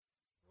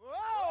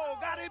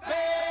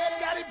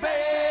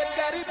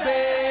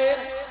baby,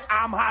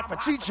 I'm hot for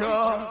teacher.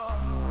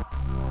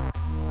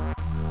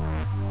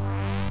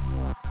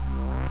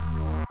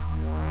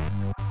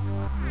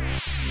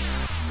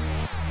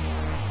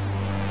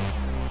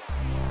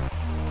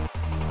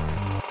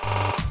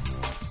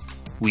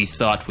 We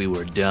thought we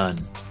were done.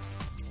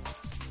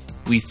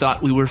 We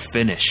thought we were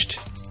finished.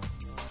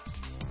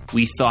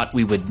 We thought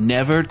we would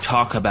never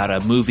talk about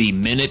a movie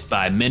minute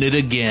by minute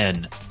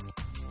again.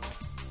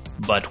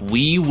 But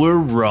we were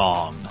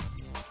wrong.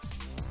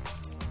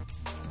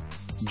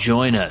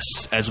 Join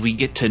us as we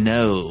get to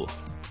know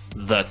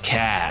the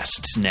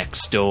cast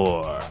next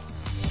door.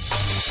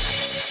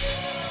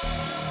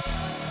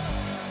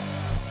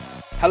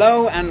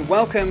 Hello and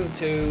welcome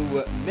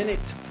to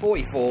minute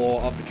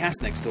 44 of the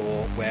Cast Next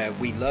Door, where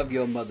we love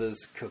your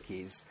mother's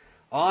cookies.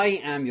 I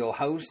am your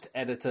host,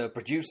 editor,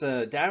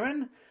 producer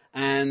Darren,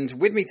 and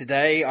with me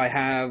today I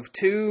have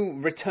two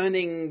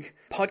returning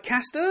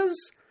podcasters,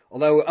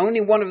 although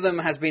only one of them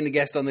has been a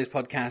guest on this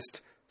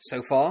podcast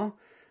so far,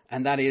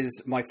 and that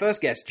is my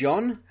first guest,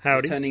 John.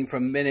 Howdy. Returning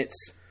from minutes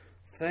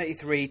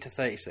 33 to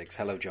 36.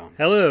 Hello, John.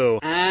 Hello.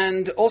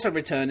 And also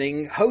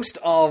returning, host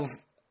of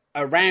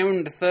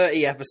around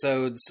 30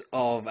 episodes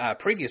of our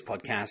previous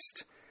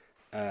podcast,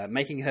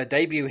 making her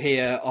debut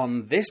here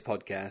on this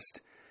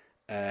podcast,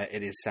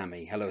 it is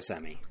Sammy. Hello,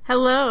 Sammy.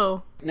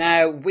 Hello.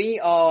 Now, we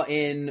are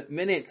in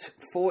minute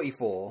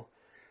 44,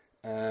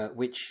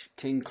 which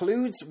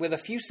concludes with a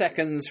few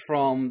seconds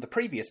from the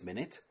previous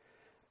minute,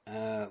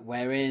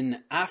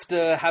 wherein,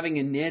 after having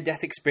a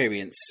near-death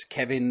experience,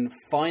 Kevin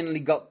finally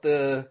got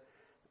the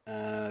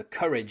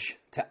courage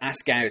to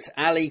ask out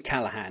Ali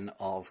Callahan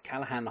of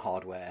Callahan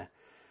Hardware.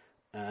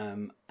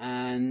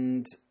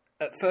 And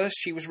at first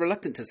she was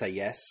reluctant to say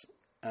yes,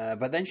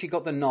 but then she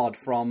got the nod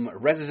from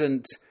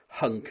resident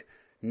hunk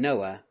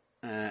Noah,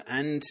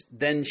 and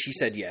then she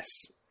said yes.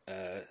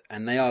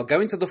 And they are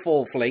going to the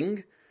fall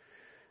fling,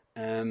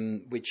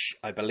 which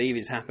I believe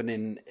is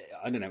happening,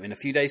 I don't know, in a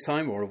few days'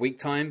 time or a week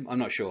time. I'm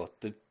not sure.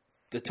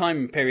 The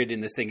time period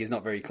in this thing is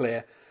not very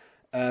clear,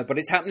 but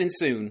it's happening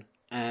soon.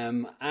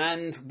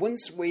 And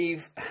once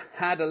we've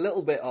had a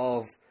little bit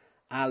of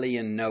Ali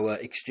and Noah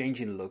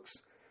exchanging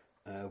looks,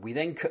 we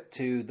then cut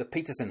to the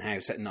Peterson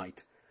house at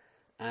night,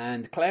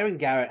 and Claire and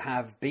Garrett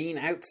have been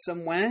out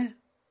somewhere,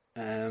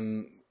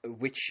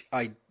 which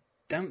I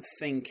don't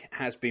think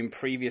has been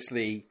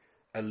previously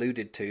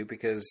alluded to,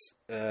 because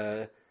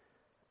a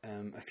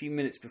few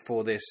minutes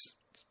before this,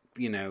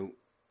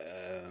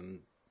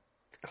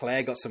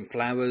 Claire got some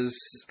flowers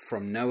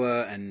from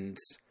Noah, and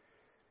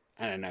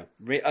I don't know.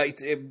 We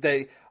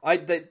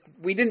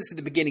didn't see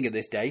the beginning of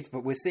this date,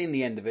 but we're seeing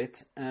the end of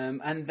it,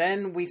 and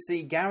then we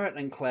see Garrett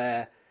and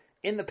Claire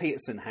in the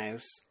Peterson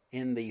house,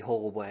 in the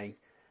hallway,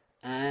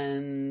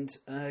 and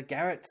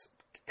Garrett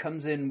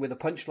comes in with a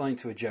punchline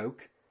to a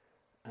joke,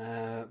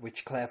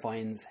 which Claire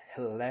finds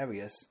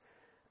hilarious,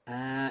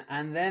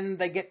 and then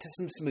they get to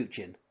some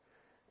smooching,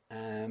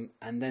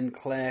 and then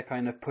Claire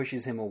kind of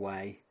pushes him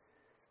away,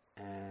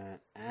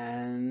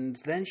 and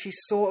then she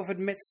sort of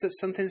admits that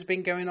something's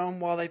been going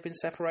on while they've been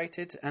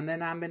separated, and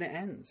then our minute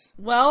ends.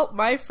 Well,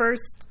 my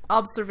first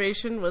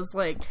observation was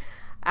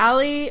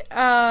Ali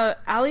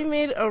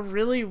made a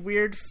really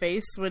weird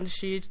face when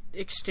she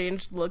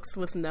exchanged looks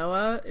with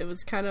Noah. It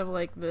was kind of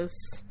like this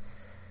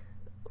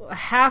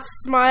half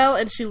smile,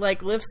 and she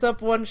lifts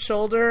up one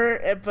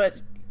shoulder,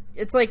 but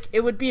it's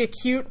it would be a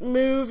cute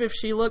move if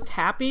she looked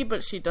happy,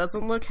 but she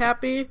doesn't look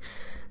happy.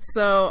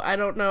 So I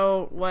don't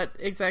know what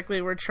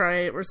exactly we're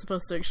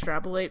supposed to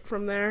extrapolate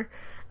from there.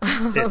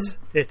 I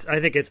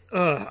think it's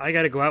I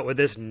gotta go out with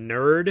this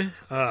nerd.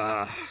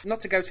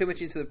 Not to go too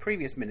much into the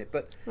previous minute,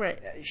 but right.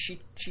 She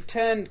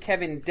turned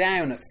Kevin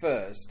down at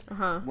first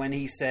when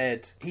he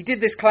said, he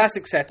did this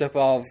classic setup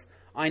of,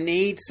 I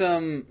need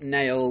some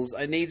nails,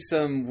 I need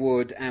some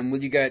wood, and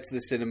will you go out to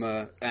the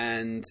cinema?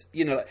 And,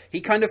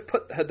 he kind of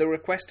put the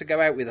request to go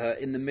out with her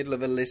in the middle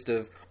of a list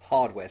of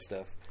hardware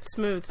stuff.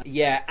 Smooth.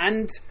 Yeah,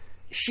 and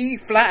she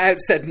flat out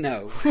said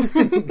no,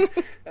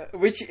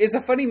 which is a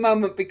funny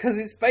moment, because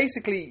it's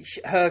basically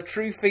her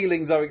true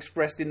feelings are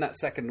expressed in that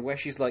second, where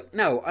she's like,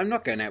 no, I'm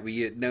not going out with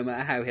you, no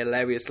matter how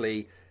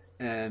hilariously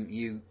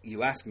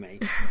you ask me.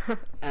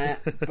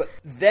 But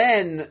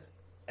then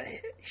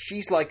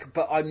she's like,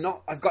 but I'm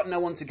not, I've got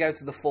no one to go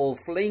to the fall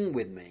fling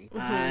with me.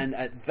 Mm-hmm. And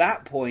at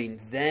that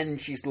point, then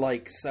she's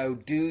like, so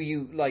do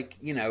you,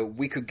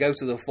 we could go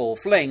to the fall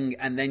fling,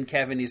 and then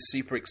Kevin is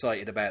super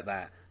excited about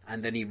that.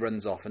 And then he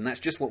runs off, and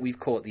that's just what we've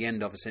caught the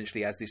end of,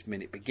 essentially, as this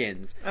minute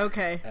begins.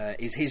 Okay.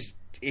 Is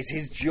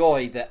his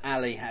joy that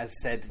Ali has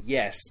said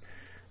yes.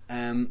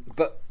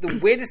 But the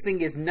weirdest thing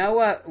is,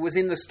 Noah was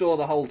in the store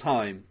the whole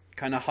time,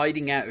 kind of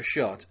hiding out of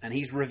shot, and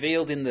he's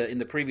revealed in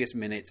the previous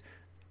minute,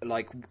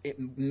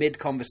 mid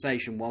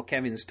conversation while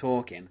Kevin's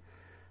talking,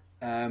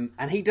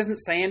 and he doesn't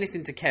say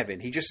anything to Kevin.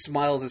 He just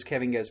smiles as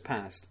Kevin goes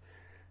past.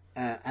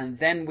 And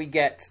then we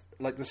get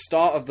the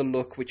start of the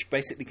look, which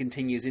basically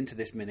continues into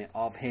this minute,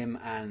 of him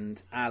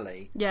and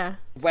Ali. Yeah.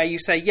 Where you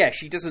say, yeah,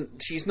 she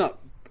doesn't seem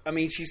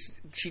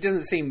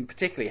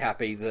particularly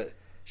happy that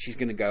she's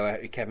going to go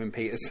out with Kevin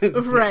Peterson.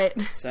 Right.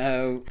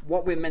 So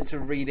what we're meant to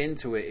read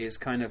into it is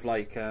kind of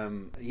like,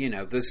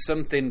 there's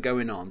something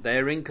going on.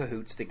 They're in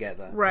cahoots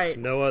together. Right. It's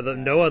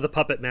Noah the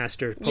puppet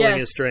master pulling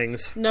his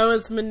strings.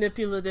 Noah's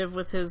manipulative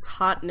with his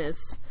hotness.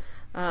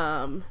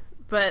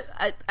 But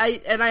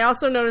I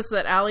also noticed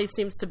that Allie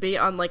seems to be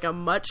on like a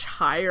much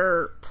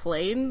higher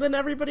plane than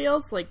everybody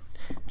else. Like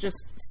just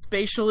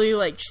spatially,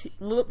 like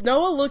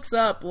Noah looks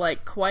up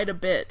like quite a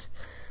bit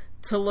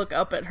to look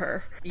up at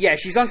her. Yeah,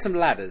 she's on some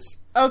ladders.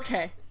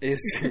 Okay.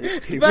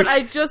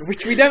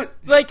 Which we don't...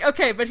 Like,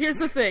 okay, but here's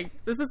the thing.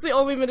 This is the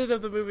only minute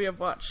of the movie I've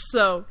watched.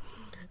 So,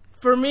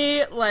 for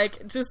me,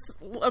 like, just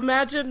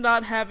imagine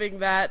not having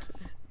that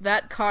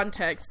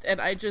context,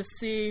 and I just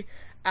see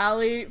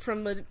Allie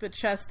from the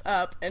chest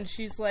up, and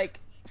she's, like,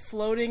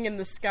 floating in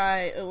the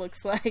sky, it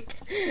looks like,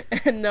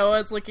 and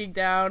Noah's looking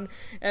down,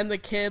 and the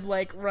kid,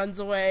 like, runs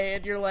away,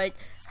 and you're like,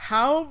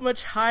 how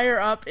much higher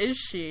up is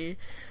she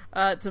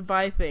to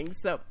buy things?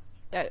 So,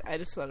 I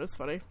just thought it was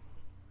funny.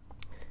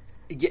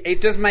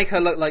 It does make her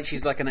look like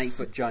she's like an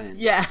 8-foot giant.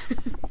 Yeah.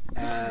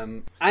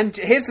 And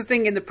here's the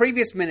thing: in the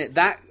previous minute,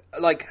 that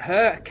like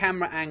her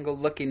camera angle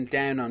looking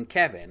down on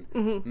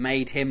Kevin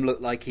made him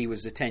look like he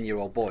was a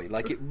 10-year-old boy.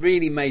 Like it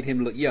really made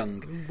him look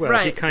young. Well,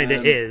 right. He kind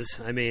of is.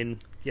 I mean,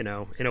 in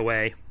a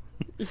way.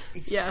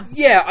 Yeah.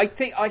 Yeah, I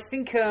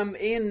think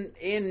Ian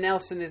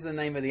Nelson is the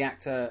name of the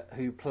actor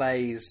who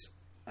plays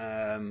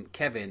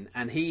Kevin,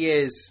 and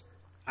he's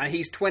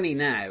 20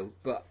 now,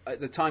 but at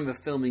the time of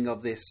filming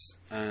of this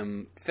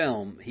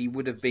film, he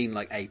would have been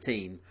like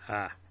 18,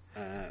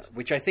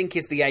 which I think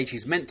is the age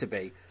he's meant to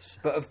be.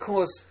 But of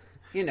course,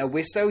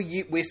 we're so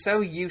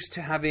used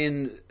to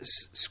having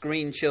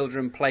screen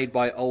children played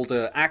by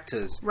older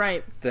actors,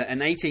 right? That an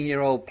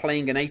 18-year-old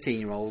playing an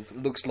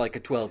 18-year-old looks like a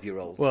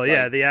 12-year-old. Well,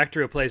 yeah, the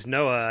actor who plays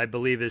Noah, I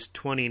believe, is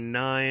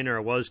 29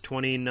 or was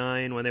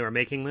 29 when they were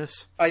making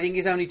this. I think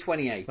he's only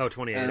 28. Oh,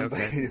 28.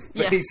 Okay,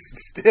 but he's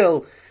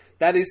still.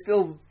 That is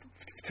still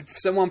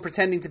someone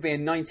pretending to be a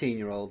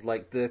 19-year-old,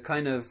 like the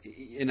kind of,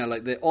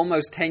 like the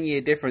almost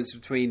 10-year difference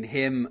between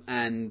him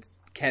and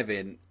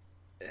Kevin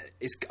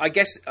is, I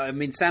guess,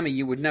 Sammy,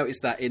 you would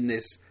notice that in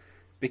this,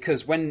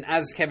 because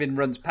as Kevin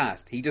runs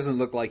past, he doesn't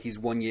look like he's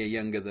 1 year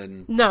younger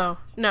than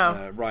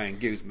Ryan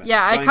Guzman.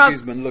 Yeah, Ryan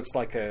Guzman looks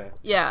like a...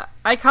 Yeah,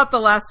 I caught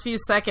the last few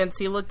seconds.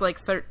 He looked like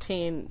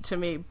 13 to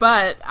me,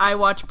 but I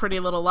watch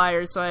Pretty Little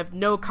Liars, so I have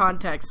no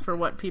context for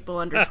what people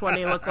under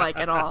 20 look like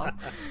at all.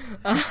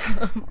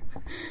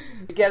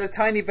 You get a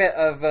tiny bit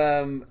of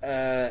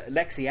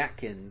Lexi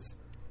Atkins.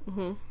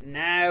 Mm-hmm.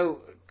 Now,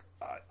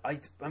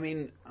 I'm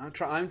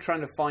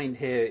trying to find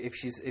here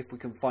if we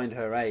can find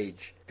her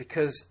age,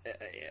 because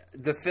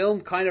the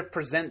film kind of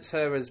presents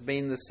her as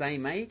being the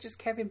same age as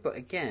Kevin, but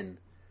again,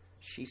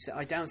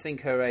 I don't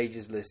think her age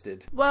is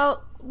listed.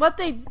 Well, what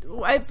they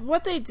do,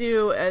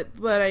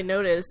 what I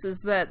notice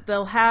is that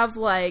they'll have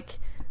like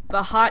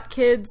the hot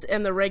kids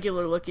and the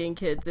regular looking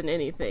kids in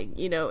anything,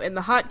 and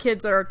the hot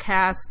kids are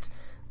cast.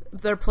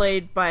 They're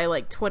played by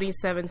like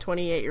 27,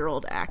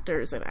 28-year-old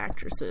actors and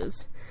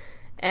actresses.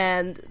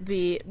 And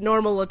the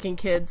normal-looking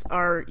kids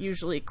are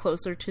usually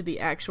closer to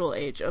the actual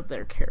age of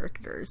their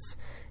characters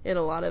in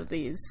a lot of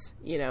these,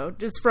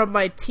 just from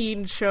my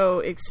teen show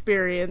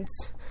experience.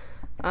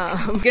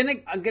 I'm gonna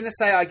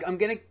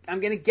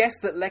guess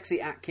that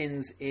Lexi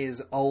Atkins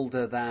is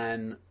older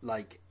than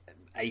like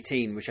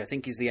 18, which I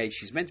think is the age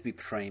she's meant to be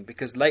portraying,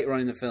 because later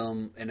on in the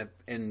film,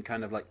 in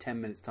kind of like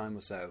 10 minutes time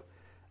or so,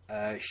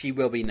 she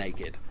will be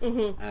naked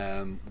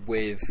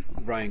with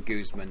Ryan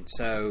Guzman.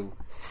 So,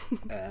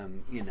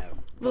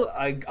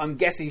 I'm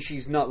guessing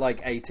she's not like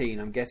 18.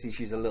 I'm guessing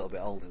she's a little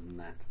bit older than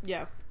that.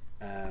 Yeah.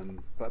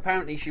 But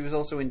apparently she was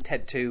also in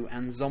Ted 2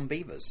 and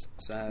Zombievers.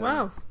 So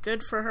wow,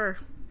 good for her.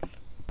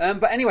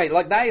 But anyway,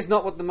 like that is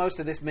not what the most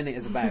of this minute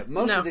is about.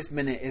 Most of this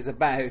minute is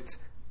about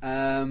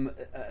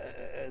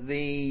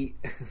the,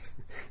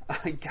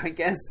 I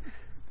guess,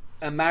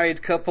 a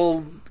married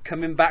couple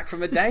coming back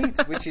from a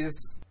date, which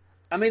is.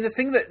 The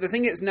thing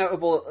that's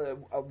notable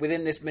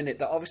within this minute,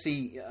 that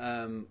obviously,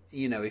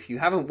 if you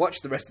haven't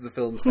watched the rest of the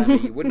film, Sammy,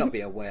 you would not be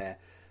aware.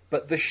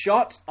 But the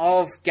shot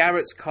of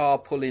Garrett's car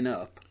pulling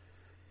up,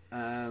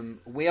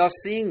 we are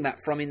seeing that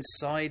from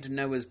inside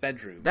Noah's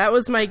bedroom. That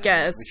was my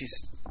guess. Which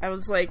is, I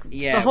was like,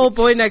 the whole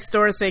boy next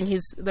door thing.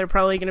 They're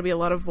probably going to be a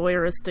lot of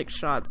voyeuristic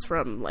shots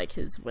from like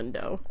his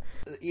window.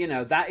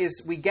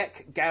 We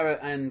get Garrett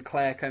and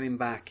Claire coming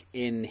back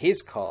in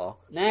his car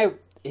now.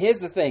 Here's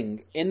the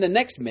thing. In the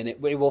next minute,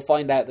 we will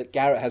find out that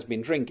Garrett has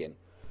been drinking.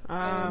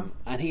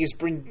 And he's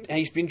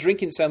been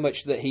drinking so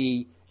much that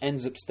he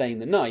ends up staying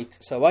the night.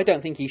 So I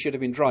don't think he should have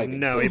been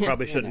driving. No, he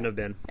probably shouldn't have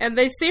been. And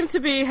they seem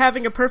to be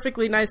having a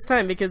perfectly nice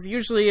time, because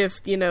usually if,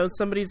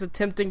 somebody's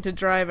attempting to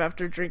drive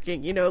after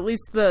drinking, at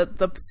least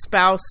the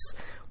spouse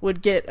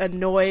would get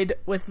annoyed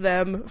with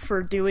them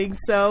for doing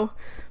so.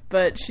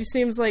 But she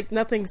seems like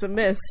nothing's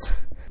amiss.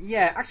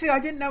 Yeah, actually,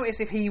 I didn't notice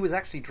if he was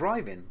actually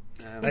driving.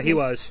 He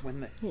was.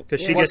 When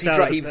Because she was gets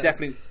he out. he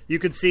definitely You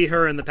could see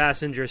her in the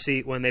passenger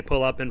seat when they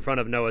pull up in front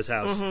of Noah's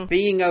house.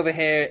 being over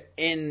here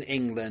in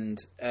England.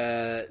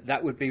 That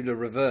would be the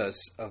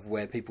reverse of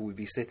where people would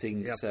be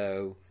sitting. Yep.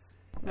 So,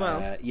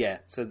 Well. yeah.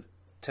 So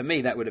to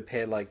me, that would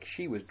appear like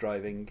she was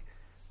driving.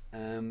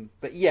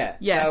 But yeah.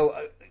 Yeah. So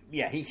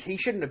he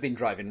shouldn't have been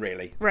driving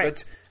really. Right.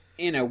 But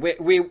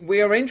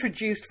we are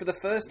introduced for the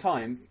first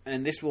time,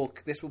 and this will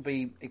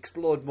be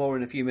explored more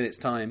in a few minutes'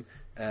 time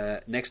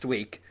next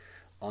week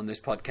on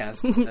this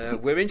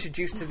podcast. We're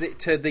introduced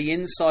to the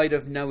inside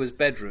of Noah's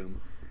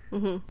bedroom.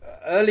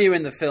 Earlier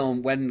in the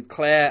film, when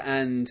Claire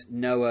and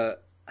Noah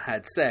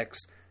had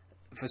sex,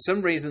 for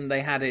some reason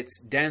they had it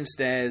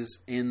downstairs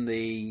in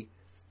the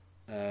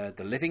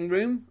living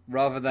room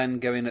rather than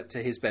going up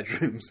to his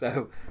bedroom.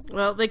 So,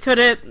 Well, they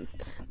couldn't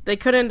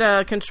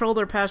control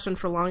their passion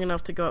for long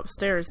enough to go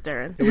upstairs,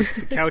 Darren. It was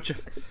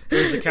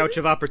the couch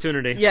of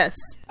opportunity. Yes.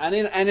 and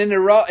in a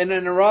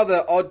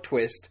rather odd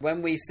twist,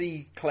 when we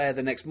see Claire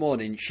the next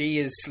morning, she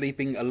is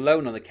sleeping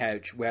alone on the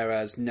couch,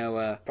 whereas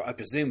Noah, I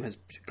presume, has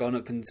gone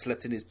up and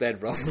slept in his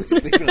bed rather than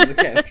sleeping on the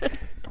couch.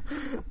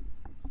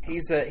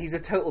 He's a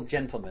total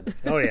gentleman.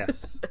 Oh, yeah.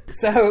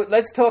 So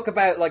let's talk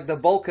about like the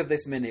bulk of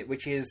this minute,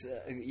 which is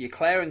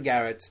Claire and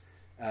Garrett.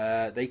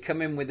 They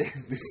come in with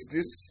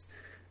this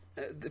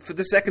for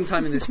the second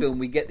time in this film,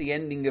 we get the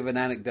ending of an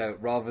anecdote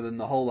rather than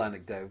the whole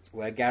anecdote,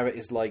 where Garrett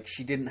is like,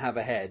 she didn't have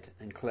a head,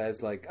 and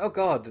Claire's like, oh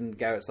God, and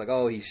Garrett's like,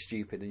 oh, he's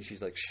stupid, and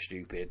she's like,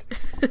 stupid.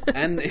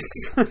 And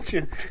it's such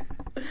a...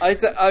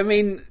 I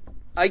mean,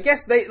 I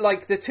guess they,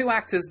 like, the two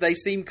actors, they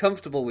seem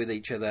comfortable with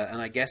each other,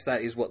 and I guess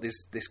that is what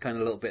this kind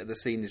of little bit of the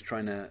scene is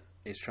trying to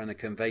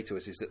convey to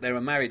us, is that they're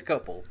a married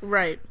couple,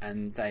 Right.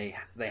 and they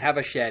have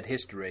a shared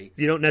history.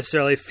 You don't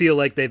necessarily feel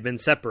like they've been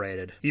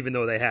separated, even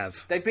though they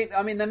have. They've been.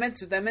 I mean, they're meant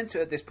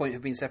to at this point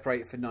have been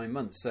separated for 9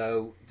 months.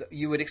 So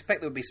you would expect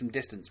there would be some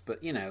distance,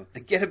 but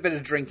they get a bit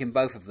of drink in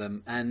both of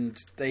them, and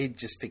they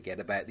just forget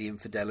about the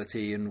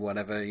infidelity and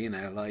whatever.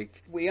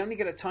 Like we only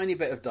get a tiny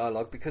bit of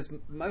dialogue because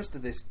most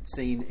of this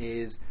scene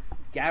is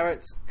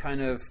Garrett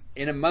kind of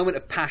in a moment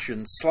of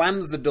passion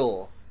slams the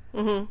door.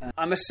 Mm-hmm.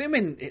 I'm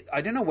assuming,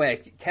 I don't know where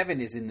Kevin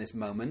is in this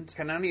moment.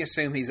 Can only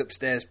assume he's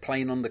upstairs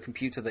playing on the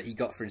computer that he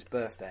got for his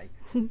birthday,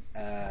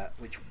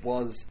 which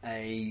was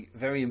a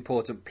very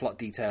important plot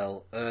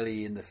detail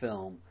early in the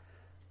film,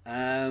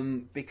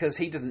 because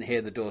he doesn't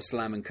hear the door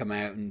slam and come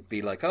out and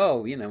be like,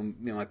 oh,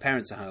 my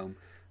parents are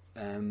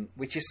home,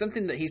 which is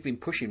something that he's been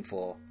pushing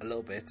for a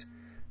little bit.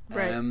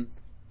 Right.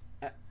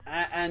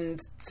 And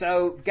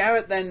so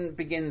Garrett then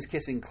begins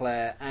kissing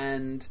Claire,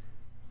 and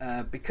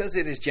because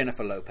it is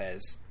Jennifer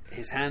Lopez,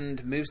 his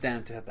hand moves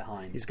down to her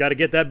behind. He's got to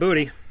get that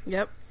booty.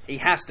 Yep. He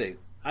has to.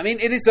 I mean,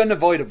 it is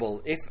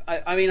unavoidable.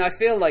 I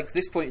feel like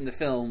this point in the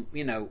film,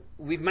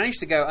 we've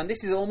managed to go, and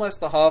this is almost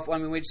the half. I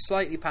mean, we're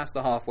slightly past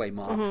the halfway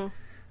mark,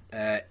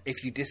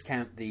 if you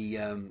discount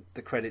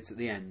the credits at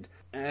the end.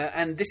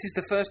 And this is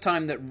the first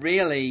time that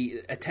really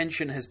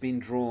attention has been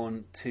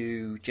drawn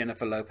to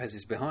Jennifer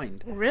Lopez's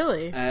behind.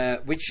 Really?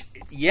 Which,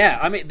 yeah,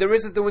 I mean, there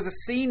was a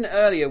scene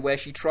earlier where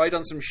she tried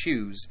on some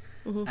shoes.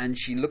 Mm-hmm. And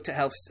she looked at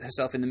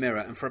herself in the mirror,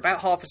 and for about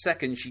half a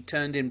second she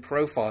turned in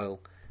profile,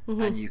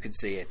 and you could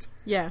see it.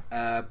 Yeah.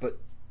 But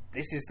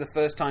this is the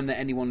first time that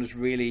anyone has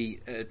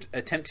really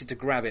attempted to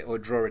grab it or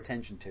draw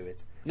attention to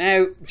it.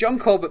 Now, John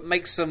Corbett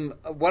makes some,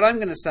 what I'm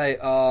going to say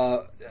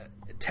are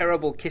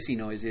terrible kissy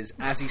noises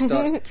as he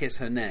starts to kiss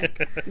her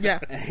neck. Yeah.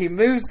 He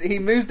moves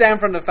down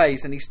from the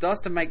face, and he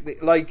starts to make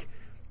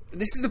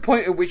this is the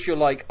point at which you're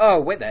like,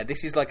 oh, wait there,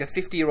 this is like a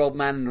 50-year-old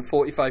man and a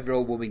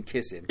 45-year-old woman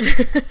kissing.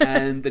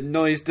 And the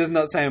noise does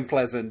not sound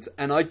pleasant,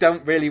 and I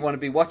don't really want to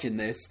be watching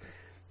this.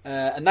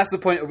 And that's the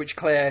point at which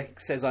Claire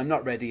says, I'm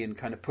not ready, and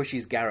kind of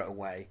pushes Garrett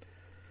away,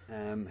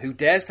 who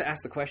dares to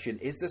ask the question,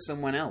 is there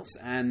someone else?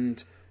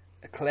 And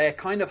Claire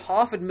kind of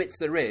half admits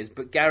there is,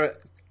 but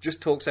Garrett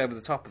just talks over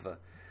the top of her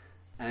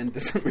and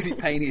doesn't really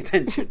pay any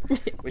attention,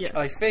 which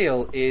I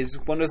feel is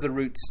one of the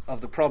roots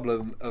of the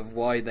problem of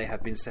why they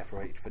have been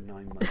separated for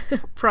 9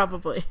 months.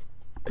 Probably.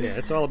 Yeah,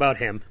 it's all about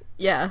him.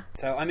 Yeah.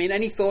 So, I mean,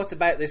 any thoughts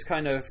about this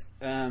kind of,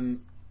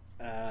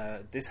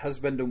 this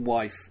husband and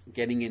wife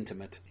getting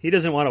intimate? He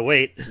doesn't want to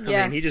wait. Yeah.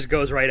 I mean, he just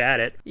goes right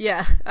at it.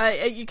 Yeah.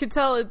 You could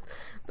tell it,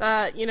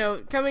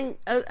 coming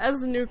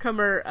as a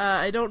newcomer,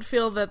 I don't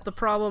feel that the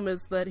problem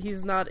is that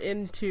he's not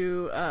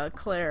into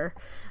Claire,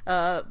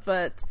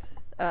 but...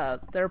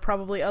 there are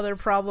probably other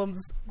problems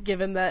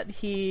given that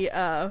he,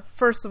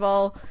 first of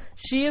all,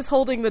 she is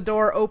holding the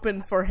door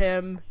open for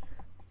him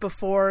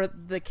before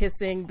the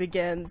kissing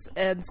begins,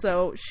 and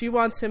so she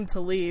wants him to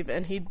leave,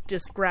 and he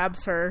just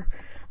grabs her.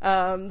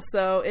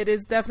 So it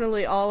is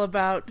definitely all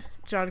about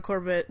John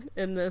Corbett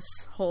in this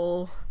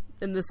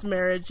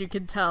marriage, you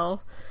can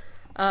tell.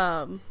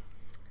 And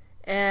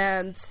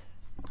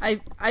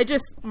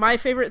my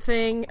favorite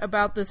thing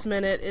about this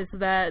minute is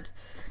that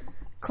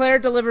Claire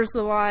delivers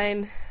the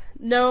line,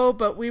 no,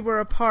 but we were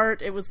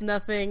apart, it was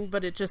nothing,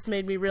 but it just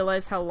made me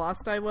realize how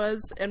lost I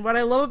was. And what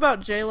I love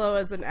about J-Lo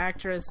as an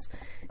actress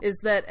is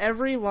that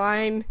every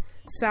line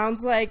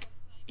sounds like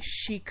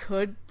she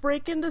could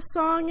break into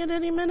song at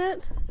any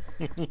minute.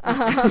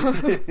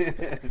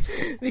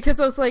 Because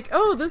I was like,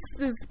 oh, this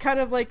is kind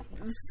of like,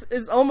 this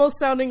is almost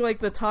sounding like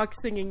the talk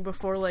singing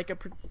before like a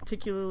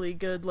particularly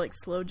good like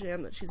slow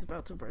jam that she's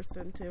about to burst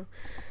into.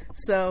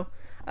 So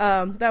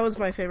that was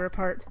my favorite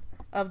part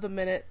of the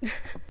minute.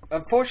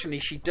 Unfortunately,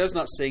 she does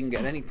not sing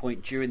at any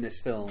point during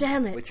this film.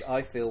 Damn it. Which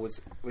I feel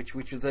was which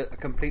was a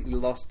completely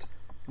lost.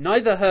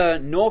 Neither her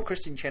nor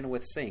Kristen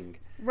Chenoweth sing.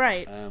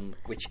 Right.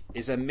 Which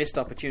is a missed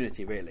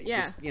opportunity, really.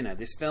 Yeah.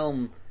 This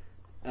film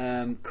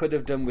could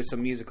have done with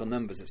some musical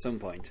numbers at some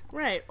point.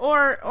 Right.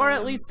 Or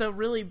at least a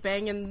really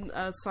banging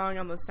song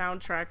on the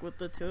soundtrack with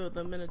the two of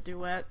them in a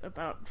duet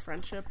about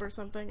friendship or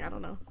something. I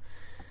don't know.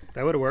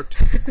 That would have worked.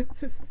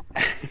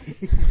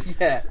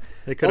 Yeah.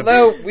 It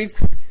Although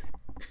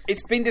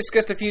it's been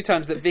discussed a few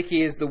times that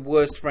Vicky is the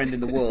worst friend in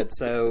the world,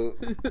 so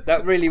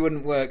that really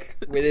wouldn't work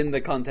within the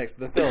context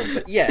of the film.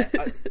 But yeah,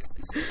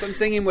 some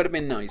singing would have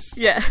been nice.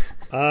 Yeah.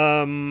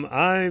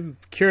 I'm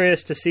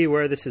curious to see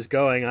where this is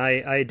going.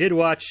 I did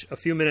watch a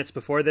few minutes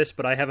before this,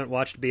 but I haven't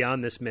watched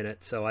beyond this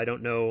minute, so I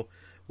don't know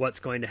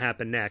what's going to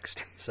happen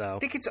next. So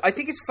I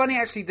think it's funny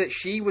actually that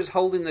she was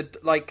holding the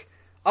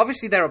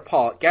obviously they're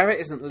apart.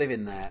 Garrett isn't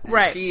living there, and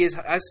right? She is,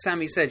 as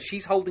Sammy said,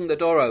 she's holding the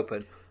door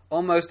open,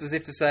 almost as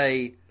if to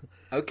say,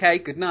 "Okay,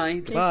 good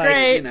night, bye.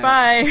 Great,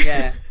 bye."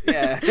 Yeah.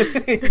 Yeah.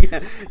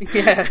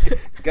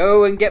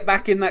 Go and get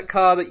back in that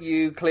car that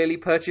you clearly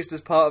purchased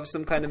as part of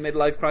some kind of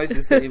midlife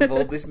crisis that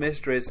involved this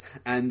mistress,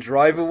 and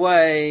drive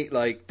away.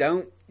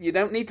 You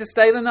don't need to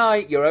stay the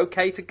night. You're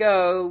okay to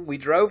go. We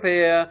drove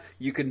here.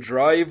 You can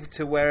drive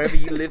to wherever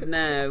you live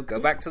now.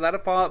 Go back to that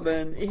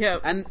apartment.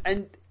 Yep.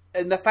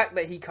 And the fact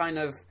that he kind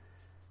of,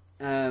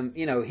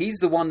 he's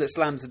the one that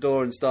slams the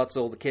door and starts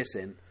all the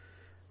kissing,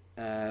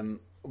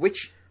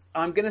 which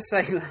I'm going to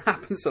say that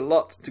happens a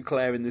lot to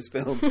Claire in this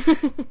film.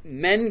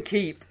 Men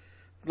keep,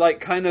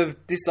 kind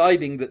of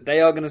deciding that they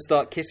are going to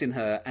start kissing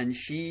her, and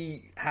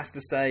she has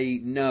to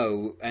say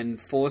no and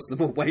force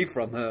them away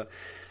from her.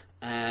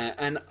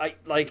 And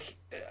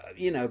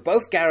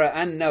both Garrett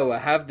and Noah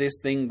have this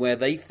thing where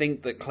they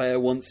think that Claire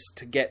wants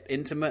to get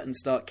intimate and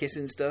start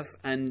kissing stuff,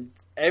 and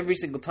every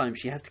single time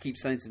she has to keep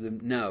saying to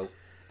them no,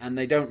 and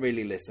they don't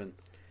really listen.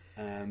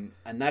 And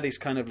that is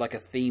kind of like a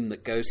theme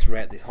that goes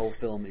throughout this whole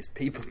film, is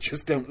people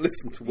just don't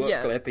listen to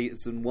what Claire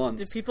Peterson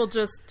wants. Do people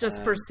just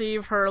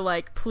perceive her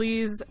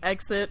please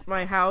exit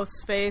my house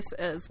face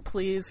as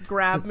please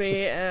grab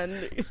me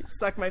and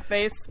suck my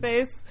face?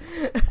 I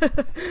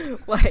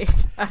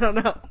don't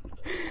know.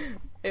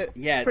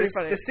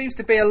 There seems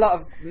to be a lot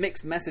of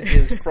mixed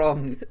messages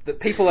that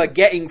people are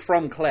getting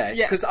from Claire.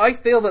 Because I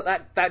feel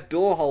that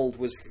door hold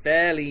was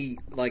fairly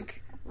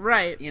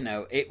right.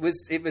 It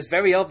was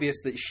very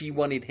obvious that she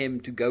wanted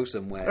him to go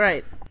somewhere.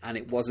 Right. And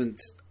it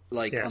wasn't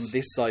on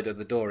this side of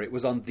the door. It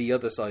was on the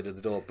other side of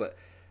the door. But,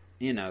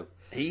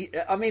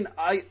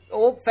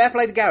 fair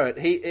play to Garrett.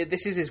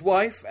 This is his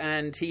wife,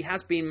 and he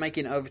has been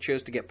making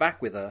overtures to get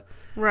back with her.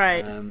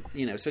 Right.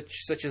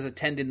 Such as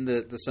attending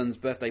the son's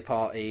birthday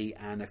party,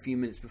 and a few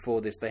minutes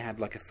before this they had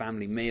a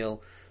family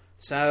meal.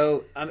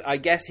 So I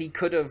guess he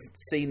could have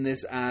seen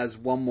this as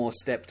one more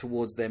step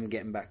towards them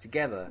getting back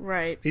together.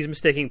 Right. He's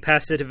mistaking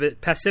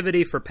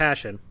passivity for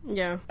passion.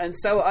 Yeah. And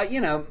so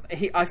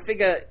I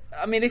figure,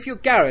 if you're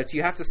Garrett,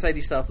 you have to say to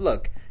yourself,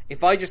 look,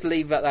 if I just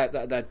leave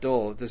that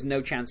door, there's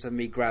no chance of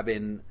me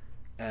grabbing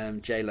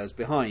J-Lo's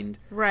behind.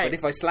 Right. But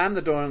if I slam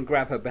the door and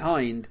grab her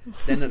behind,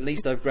 then at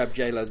least I've grabbed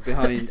J-Lo's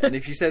behind. And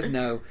if she says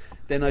no,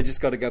 then I just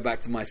got to go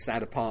back to my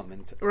sad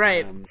apartment.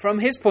 Right. From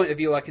his point of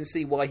view, I can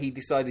see why he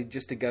decided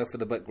just to go for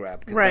the butt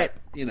grab. Right.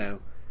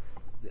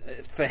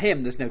 For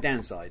him, there's no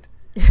downside.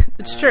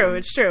 It's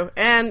true.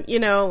 And,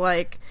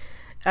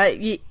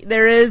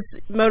 there is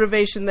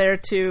motivation there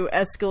to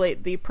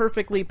escalate the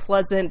perfectly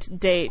pleasant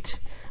date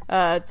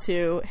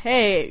to,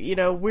 hey,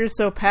 we're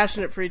so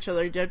passionate for each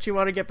other. Don't you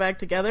want to get back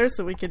together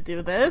so we could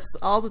do this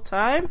all the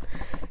time?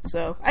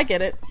 So I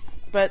get it,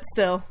 but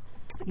still,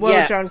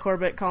 whoa, John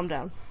Corbett, calm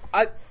down.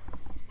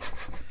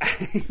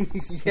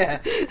 Yeah,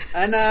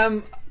 and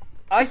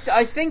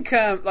I think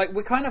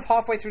we're kind of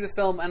halfway through the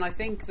film, and I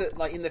think that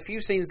in the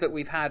few scenes that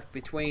we've had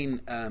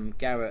between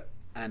Garrett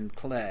and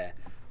Claire,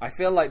 I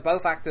feel like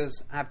both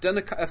actors have done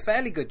a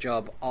fairly good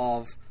job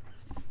of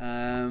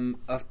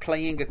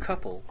playing a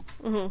couple.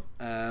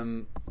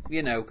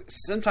 Mm-hmm.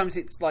 Sometimes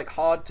it's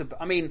hard to.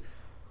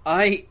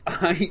 I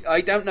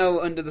don't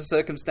know under the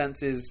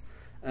circumstances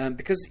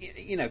because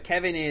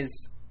Kevin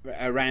is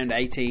around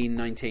 18,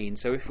 19.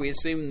 So if we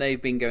assume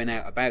they've been going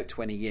out about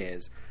 20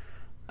 years,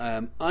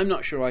 I'm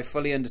not sure I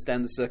fully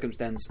understand the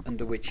circumstance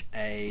under which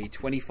a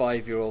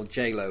 25-year-old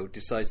J-Lo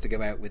decides to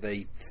go out with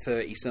a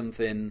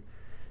 30-something.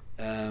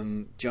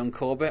 John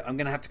Corbett. I'm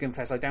going to have to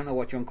confess, I don't know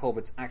what John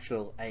Corbett's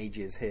actual age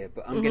is here,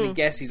 but I'm going to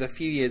guess he's a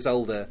few years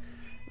older.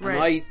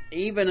 Right. And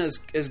even as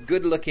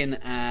good looking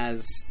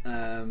as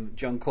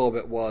John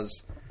Corbett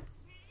was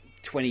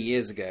 20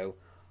 years ago,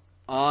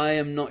 I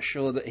am not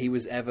sure that he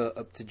was ever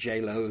up to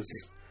J-Lo's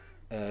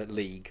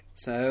league.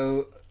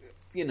 So,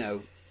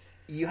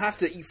 you have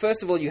to,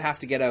 first of all, you have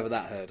to get over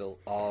that hurdle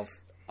of,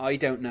 I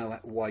don't know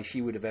why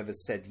she would have ever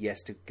said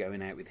yes to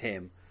going out with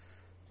him.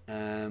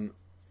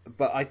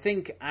 But I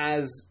think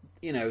as,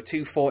 you know,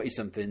 two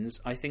 40-somethings,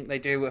 I think they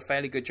do a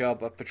fairly good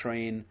job of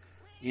portraying,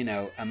 you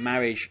know, a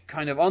marriage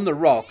kind of on the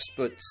rocks,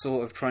 but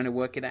sort of trying to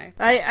work it out.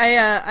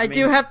 I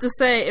do have to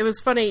say, it was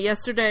funny.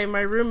 Yesterday,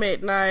 my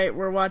roommate and I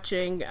were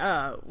watching,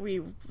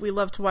 we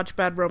love to watch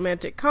bad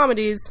romantic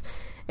comedies,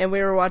 and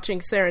we were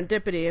watching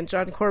Serendipity, and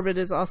John Corbett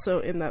is also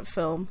in that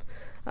film,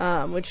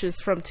 which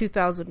is from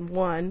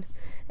 2001.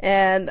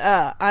 And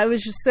I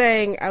was just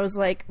saying, I was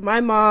like,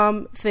 my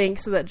mom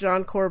thinks that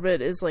John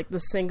Corbett is like the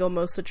single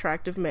most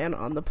attractive man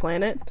on the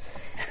planet.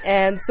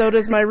 And so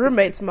does my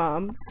roommate's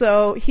mom.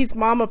 So he's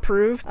mom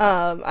approved.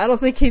 I don't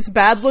think he's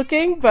bad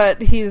looking,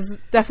 but he's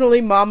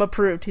definitely mom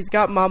approved. He's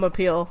got mom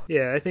appeal.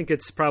 Yeah, I think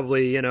it's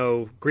probably, you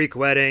know, Greek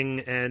Wedding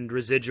and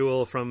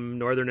residual from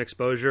Northern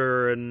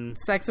Exposure and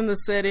Sex and the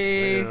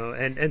City. You know,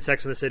 and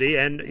Sex and the City.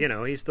 And, you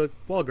know, he's the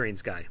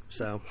Walgreens guy.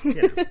 So,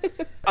 you know.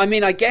 I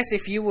mean, I guess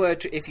if you were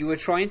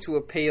trying to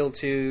appeal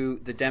to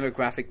the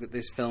demographic that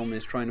this film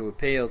is trying to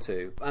appeal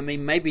to, I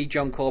mean, maybe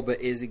John Corbett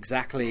is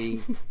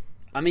exactly...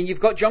 I mean, you've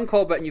got John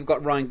Corbett and you've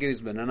got Ryan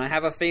Guzman, and I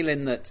have a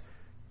feeling that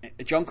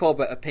John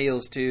Corbett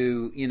appeals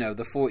to, you know,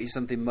 the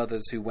 40-something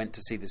mothers who went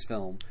to see this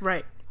film.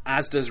 Right.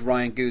 As does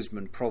Ryan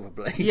Guzman,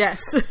 probably.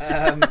 Yes.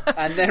 And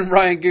then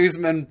Ryan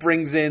Guzman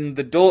brings in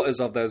the daughters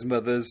of those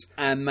mothers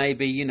and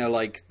maybe, you know,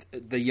 like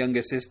the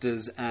younger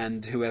sisters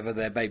and whoever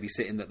they're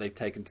babysitting that they've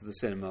taken to the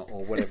cinema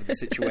or whatever the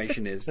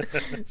situation is.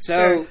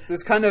 So Sure.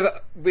 There's kind of,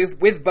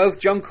 with both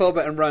John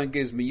Corbett and Ryan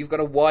Guzman, you've got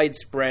a wide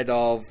spread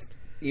of,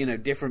 you know,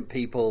 different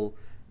people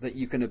that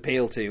you can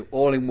appeal to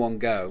all in one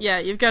go. Yeah,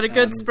 you've got a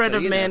good spread so,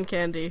 of you know, man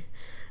candy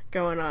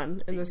going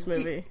on in this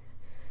movie.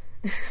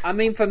 I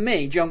mean, for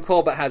me, John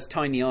Corbett has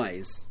tiny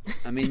eyes.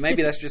 I mean,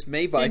 maybe that's just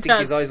me, but I think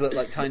his eyes look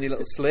like tiny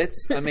little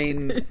slits. I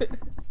mean,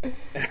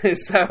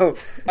 so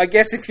I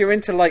guess if you're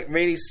into like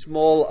really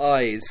small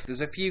eyes,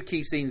 there's a few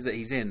key scenes that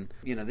he's in.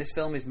 You know, this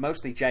film is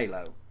mostly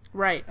J-Lo.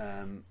 Right.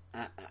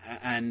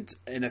 And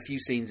in a few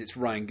scenes, it's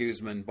Ryan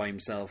Guzman by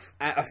himself.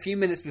 A few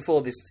minutes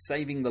before this,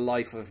 saving the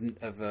life of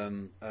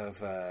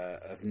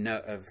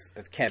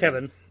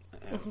Kevin.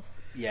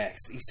 Yes,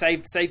 he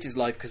saved his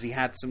life because he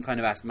had some kind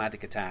of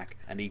asthmatic attack,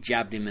 and he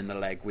jabbed him in the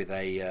leg with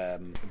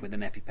an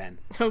EpiPen.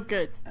 Oh,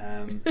 good.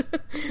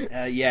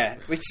 Yeah,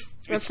 which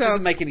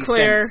doesn't make any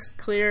sense.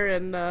 Clear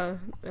and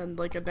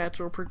like a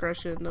natural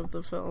progression of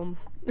the film,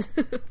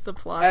 the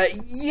plot.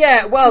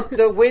 Yeah, well,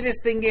 the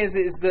weirdest thing is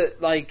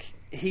that like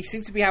he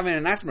seems to be having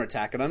an asthma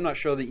attack, and I'm not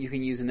sure that you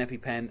can use an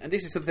EpiPen. And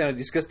this is something I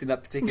discussed in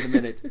that particular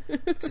minute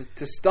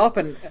to stop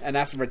an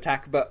asthma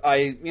attack. But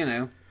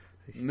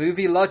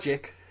movie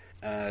logic.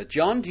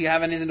 John, do you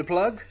have anything to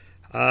plug?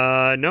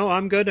 No,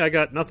 I'm good. I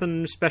got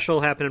nothing special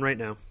happening right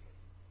now.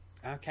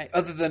 Okay,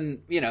 other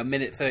than,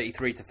 minute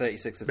 33 to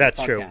 36 of the podcast.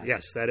 That's true.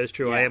 Yes, that is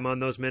true. Yeah. I am on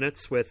those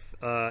minutes with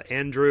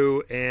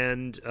Andrew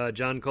and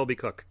John Colby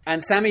Cook.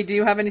 And Sammy, do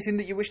you have anything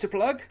that you wish to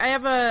plug? I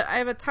have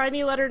a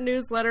Tiny Letter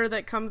newsletter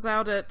that comes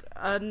out at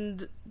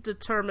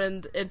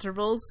undetermined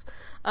intervals.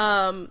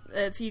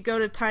 If you go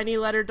to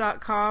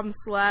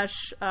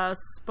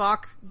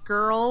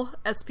tinyletter.com/SpockGirl,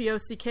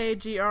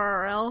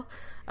 SPOCKGRRL,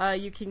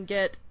 you can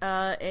get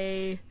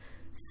a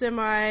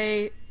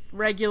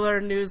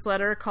semi-regular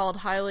newsletter called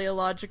Highly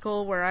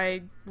Illogical, where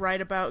I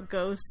write about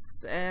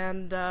ghosts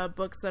and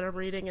books that I'm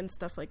reading and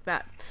stuff like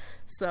that.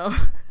 So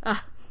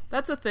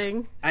that's a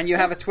thing. And you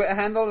have a Twitter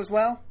handle as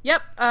well?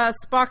 Yep,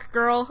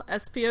 SpockGirl,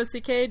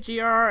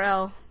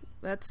 SPOCKGRRL.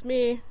 That's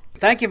me.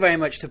 Thank you very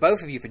much to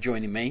both of you for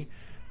joining me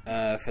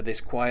for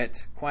this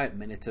quiet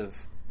minute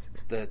of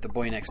the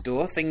Boy Next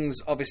Door. Things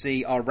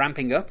obviously are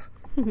ramping up.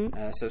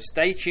 So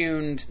stay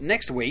tuned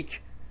next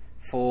week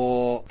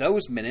for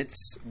those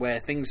minutes where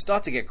things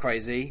start to get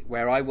crazy,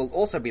 where I will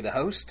also be the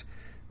host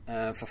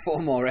for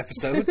 4 more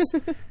episodes.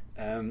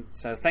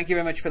 So thank you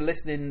very much for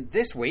listening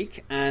this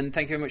week, and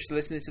thank you very much for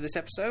listening to this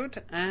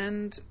episode,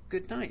 and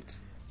good night.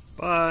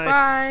 Bye.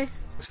 Bye.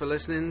 Thanks for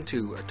listening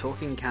to A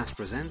Talking Cast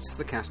Presents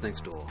The Cast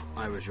Next Door.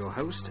 I was your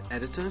host,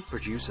 editor,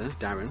 producer,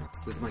 Darren,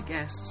 with my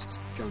guests,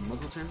 John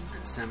Muggleton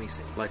and Sammy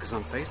C. Like us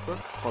on Facebook,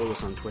 follow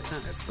us on Twitter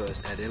at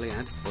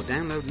FirstEdIliad, or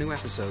download new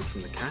episodes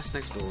from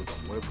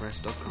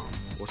thecastnextdoor.wordpress.com,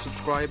 or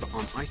subscribe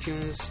on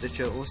iTunes,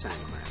 Stitcher, or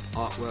SoundCloud.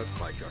 Artwork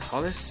by Josh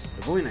Hollis.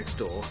 The Boy Next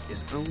Door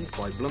is owned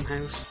by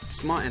Blumhouse,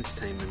 Smart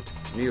Entertainment,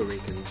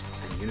 Nuyorican,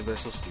 and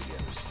Universal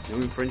Studios. No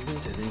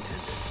infringement is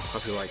intended.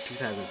 Copyright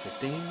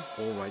 2015,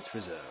 all rights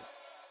reserved.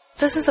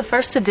 This is a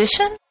first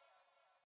edition?